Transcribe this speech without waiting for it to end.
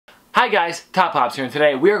Hi guys, Top Pops here, and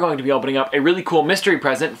today we are going to be opening up a really cool mystery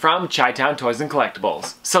present from Chitown Toys and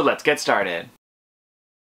Collectibles. So let's get started.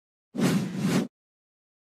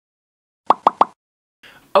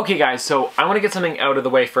 Okay guys, so I want to get something out of the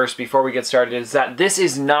way first before we get started, is that this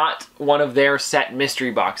is not one of their set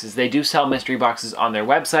mystery boxes. They do sell mystery boxes on their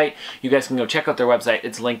website. You guys can go check out their website.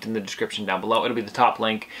 It's linked in the description down below. It'll be the top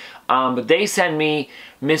link. But they send me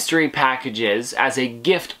mystery packages as a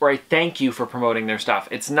gift or a thank you for promoting their stuff.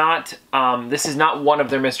 It's not, this is not one of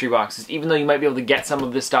their mystery boxes. Even though you might be able to get some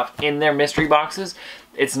of this stuff in their mystery boxes,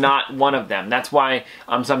 it's not one of them. That's why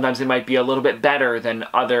sometimes it might be a little bit better than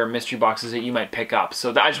other mystery boxes that you might pick up.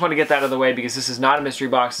 So I just want to get that out of the way because this is not a mystery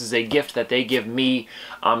box. This is a gift that they give me,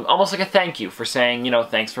 almost like a thank you for saying, you know,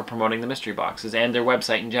 thanks for promoting the mystery boxes and their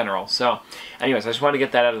website in general. So anyways, I just want to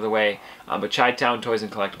get that out of the way. But Chitown Toys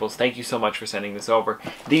and Collectibles, thank you so much for sending this over.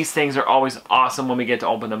 These things are always awesome when we get to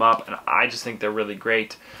open them up, and I just think they're really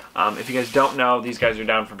great. If you guys don't know, these guys are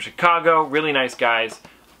down from Chicago. Really nice guys.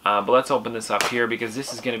 But let's open this up here because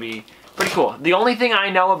this is going to be pretty cool. The only thing I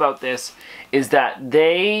know about this is that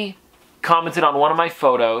they commented on one of my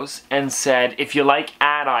photos and said, if you like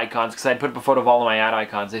ad icons, because I'd put up a photo of all of my ad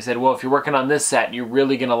icons, they said, well, if you're working on this set, you're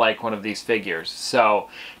really going to like one of these figures. So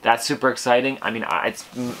that's super exciting. I mean,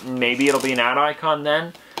 maybe it'll be an ad icon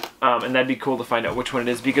then. And that'd be cool to find out which one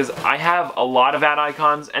it is, because I have a lot of ad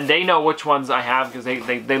icons, and they know which ones I have because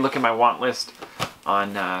they look at my want list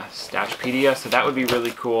on Stashpedia, so that would be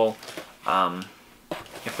really cool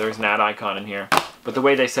if there's an ad icon in here. But the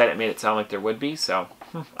way they said it made it sound like there would be, so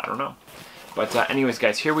I don't know. But anyways,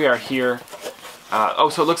 guys, here we are here. Oh,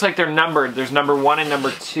 so it looks like they're numbered. There's number 1 and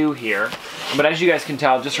number 2 here. But as you guys can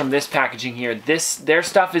tell, just from this packaging here, their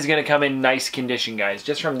stuff is going to come in nice condition, guys.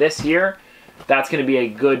 Just from this here, that's going to be a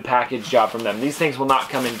good package job from them. These things will not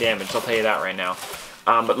come in damaged, I'll tell you that right now.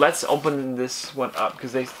 But let's open this one up,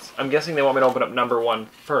 because I'm guessing they want me to open up number 1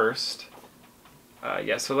 first.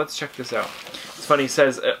 Yeah, so let's check this out. It's funny, it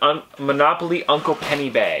says Monopoly Uncle Penny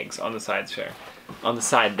bags on the sides there. On the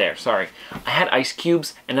side there, sorry. I had ice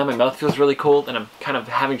cubes, and now my mouth feels really cold, and I'm kind of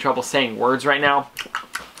having trouble saying words right now.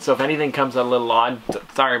 So if anything comes out a little odd,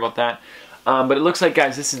 sorry about that. But it looks like,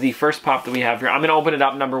 guys, this is the first pop that we have here. I'm going to open it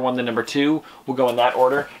up, number 1 then number 2. We'll go in that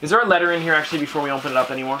order. Is there a letter in here, actually, before we open it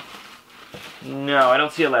up anymore? No, I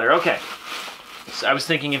don't see a letter. Okay. So I was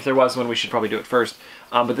thinking if there was one, we should probably do it first.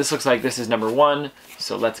 But this looks like this is number 1.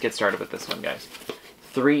 So let's get started with this one, guys.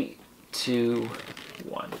 3, 2,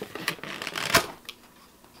 1.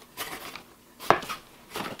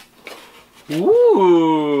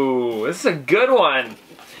 Ooh, this is a good one.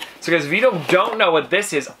 So guys, if you don't know what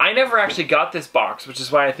this is, I never actually got this box, which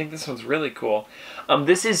is why I think this one's really cool.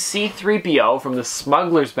 This is C-3PO from the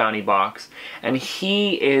Smuggler's Bounty box, and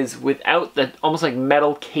he is without the almost like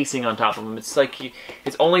metal casing on top of him. It's like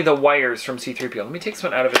it's only the wires from C-3PO. Let me take this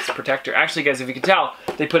one out of its protector. Actually, guys, if you can tell,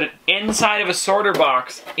 they put it inside of a sorter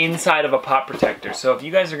box, inside of a pop protector. So if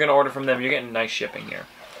you guys are going to order from them, you're getting nice shipping here.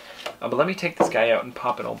 But let me take this guy out and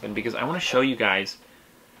pop it open, because I want to show you guys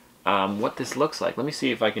what this looks like. Let me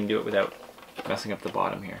see if I can do it without messing up the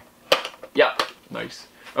bottom here. Yeah, nice.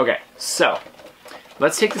 Okay, so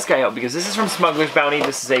let's take this guy out, because this is from Smuggler's Bounty.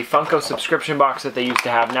 This is a Funko subscription box that they used to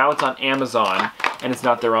have. Now it's on Amazon, and it's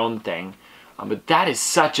not their own thing. But that is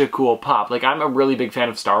such a cool pop. Like, I'm a really big fan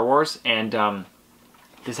of Star Wars, and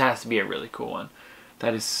this has to be a really cool one.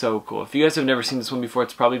 That is so cool. If you guys have never seen this one before,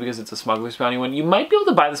 it's probably because it's a Smuggler's Bounty one. You might be able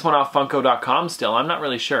to buy this one off Funko.com still. I'm not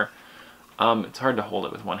really sure. It's hard to hold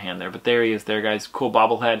it with one hand there, but there he is there, guys. Cool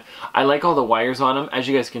bobblehead. I like all the wires on him. As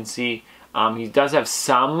you guys can see, he does have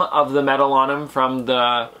some of the metal on him from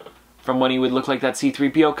when he would look like that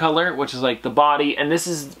C-3PO color, which is like the body. And this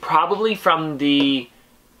is probably from the...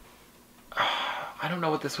 I don't know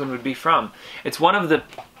what this one would be from. It's one of the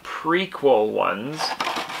prequel ones.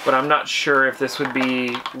 But I'm not sure if this would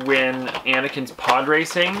be when Anakin's pod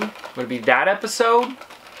racing. Would it be that episode?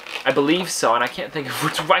 I believe so, and I can't think of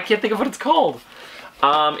what it's called.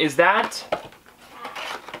 Is that?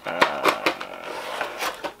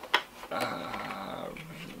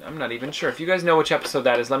 I'm not even sure. If you guys know which episode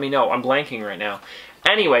that is, let me know. I'm blanking right now.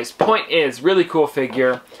 Anyways, point is, really cool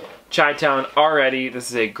figure. Chitown already. This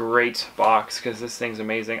is a great box because this thing's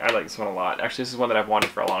amazing. I like this one a lot. Actually, this is one that I've wanted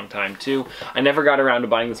for a long time too. I never got around to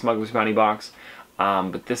buying the Smuggler's Bounty box,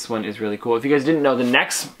 but this one is really cool. If you guys didn't know, the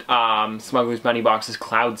next Smuggler's Bounty box is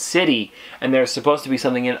Cloud City, and there's supposed to be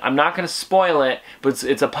something in. I'm not going to spoil it, but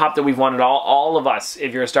it's a pop that we've wanted, all of us,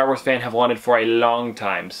 if you're a Star Wars fan, have wanted for a long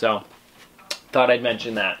time. So, thought I'd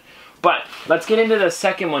mention that. But let's get into the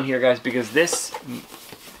second one here, guys, because this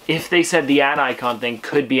if they said the ad icon thing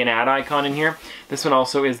could be an ad icon in here. This one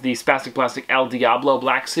also is the Spastic Plastic El Diablo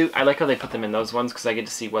black suit. I like how they put them in those ones because I get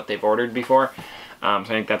to see what they've ordered before. So I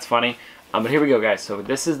think that's funny. But here we go, guys. So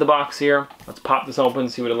this is the box here. Let's pop this open,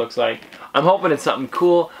 see what it looks like. I'm hoping it's something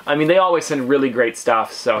cool. I mean, they always send really great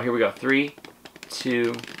stuff. So here we go. 3,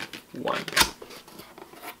 2, 1.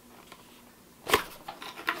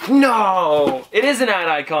 No! It is an ad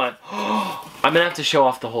icon. I'm gonna have to show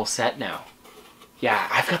off the whole set now. Yeah,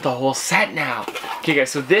 I've got the whole set now. Okay,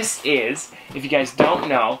 guys, so this is, if you guys don't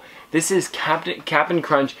know, this is Cap'n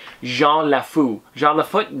Crunch Jean Lafou. Jean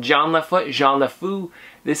Lafou.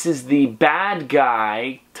 This is the bad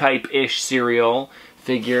guy type-ish cereal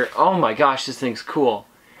figure. Oh my gosh, this thing's cool.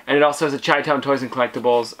 And it also has a Chitown Toys and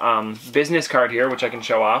Collectibles business card here, which I can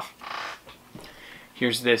show off.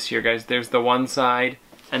 Here's this here, guys. There's the one side.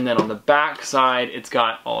 And then on the back side, it's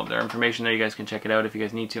got all of their information there. You guys can check it out if you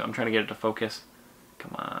guys need to. I'm trying to get it to focus.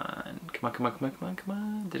 Come on. Come on, come on, come on, come on, come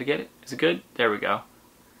on. Did I get it? Is it good? There we go.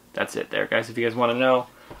 That's it there, guys. If you guys want to know,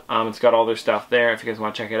 it's got all their stuff there. If you guys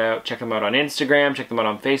want to check it out, check them out on Instagram, check them out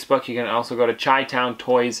on Facebook. You can also go to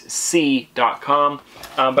chitowntoysc.com.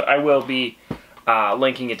 But I will be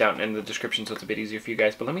linking it down in the description so it's a bit easier for you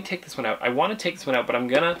guys. But let me take this one out. I want to take this one out, but I'm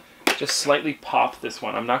going to just slightly pop this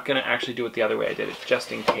one. I'm not going to actually do it the other way I did it,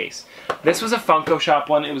 just in case. This was a Funko Shop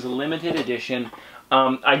one. It was a limited edition.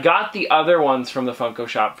 I got the other ones from the Funko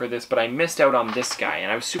Shop for this, but I missed out on this guy,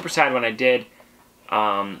 and I was super sad when I did.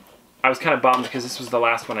 I was kind of bummed because this was the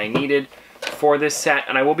last one I needed for this set,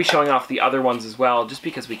 and I will be showing off the other ones as well, just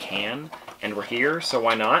because we can, and we're here, so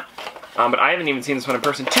why not? But I haven't even seen this one in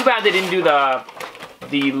person. Too bad they didn't do the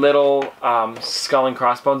little skull and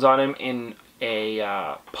crossbones on him in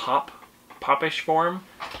a popish form.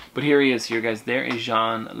 But here he is here, guys. There is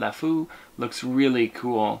Jean Lafou. Looks really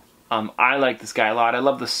cool. I like this guy a lot. I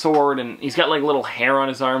love the sword, and he's got like little hair on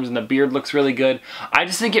his arms, and the beard looks really good. I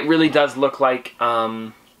just think it really does look like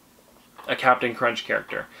a Captain Crunch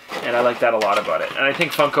character, and I like that a lot about it. And I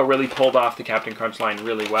think Funko really pulled off the Captain Crunch line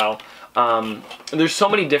really well. There's so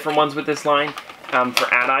many different ones with this line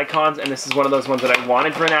for ad icons, and this is one of those ones that I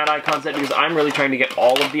wanted for an ad icon set because I'm really trying to get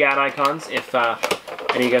all of the ad icons. If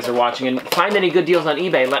any of you guys are watching and find any good deals on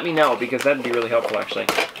eBay, let me know because that'd be really helpful actually.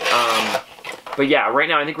 But yeah, right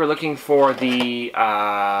now I think we're looking for the,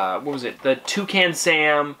 what was it? The Toucan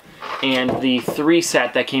Sam and the 3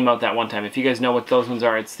 set that came out that one time. If you guys know what those ones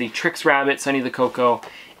are, it's the Trix Rabbit, Sunny the Coco,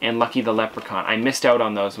 and Lucky the Leprechaun. I missed out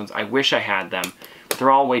on those ones. I wish I had them. But they're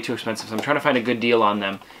all way too expensive, so I'm trying to find a good deal on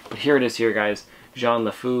them. But here it is here, guys. Jean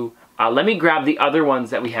Lafou. Let me grab the other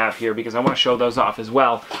ones that we have here because I want to show those off as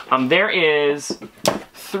well. There is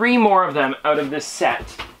 3 more of them out of this set.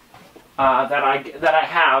 That I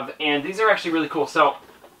have, and these are actually really cool. So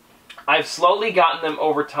I've slowly gotten them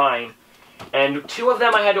over time, and 2 of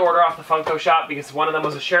them I had to order off the Funko Shop because one of them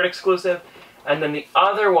was a shared exclusive, and then the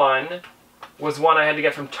other one was one I had to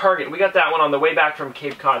get from Target. We got that one on the way back from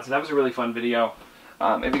Cape Cod, so that was a really fun video.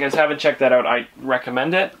 If you guys haven't checked that out, I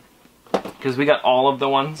recommend it because we got all of the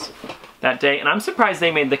ones that day, and I'm surprised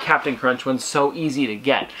they made the Captain Crunch one so easy to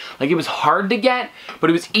get. Like, it was hard to get,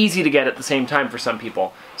 but it was easy to get at the same time for some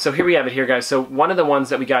people. So here we have it here, guys. So one of the ones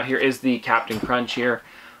that we got here is the Captain Crunch here.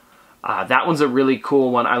 That one's a really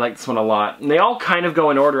cool one. I like this one a lot. And they all kind of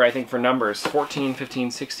go in order, I think, for numbers. 14,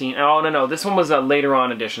 15, 16. Oh, no. This one was a later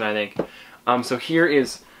on edition, I think. So here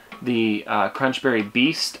is the Crunchberry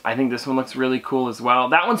Beast. I think this one looks really cool as well.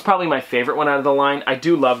 That one's probably my favorite one out of the line. I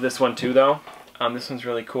do love this one too, though. This one's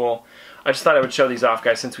really cool. I just thought I would show these off,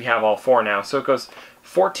 guys, since we have all 4 now. So it goes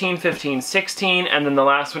 14, 15, 16, and then the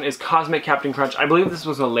last one is Cosmic Captain Crunch. I believe this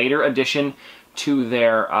was a later addition to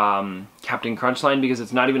their Captain Crunch line because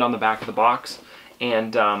it's not even on the back of the box,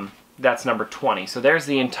 and that's number 20. So there's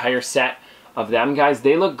the entire set of them, guys.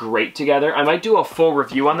 They look great together. I might do a full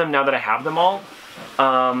review on them now that I have them all.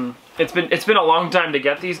 It's been a long time to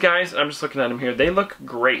get these guys. I'm just looking at them here. They look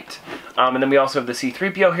great. And then we also have the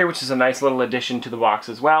C-3PO here, which is a nice little addition to the box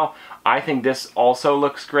as well. I think this also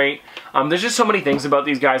looks great. There's just so many things about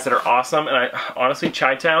these guys that are awesome. And honestly,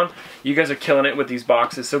 Chitown, you guys are killing it with these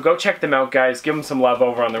boxes. So go check them out, guys. Give them some love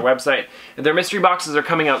over on their website. Their mystery boxes are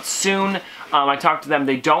coming out soon. I talked to them.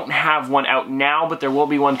 They don't have one out now, but there will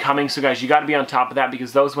be one coming. So guys, you got to be on top of that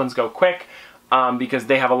because those ones go quick. Because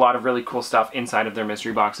they have a lot of really cool stuff inside of their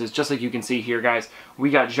mystery boxes. Just like you can see here, guys, we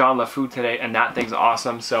got Jean Lafou today, and that thing's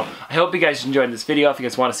awesome. So I hope you guys enjoyed this video. If you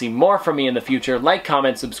guys want to see more from me in the future, like,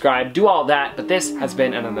 comment, subscribe, do all that. But this has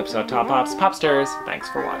been another episode of Top Pops. Popsters, thanks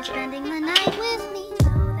for watching.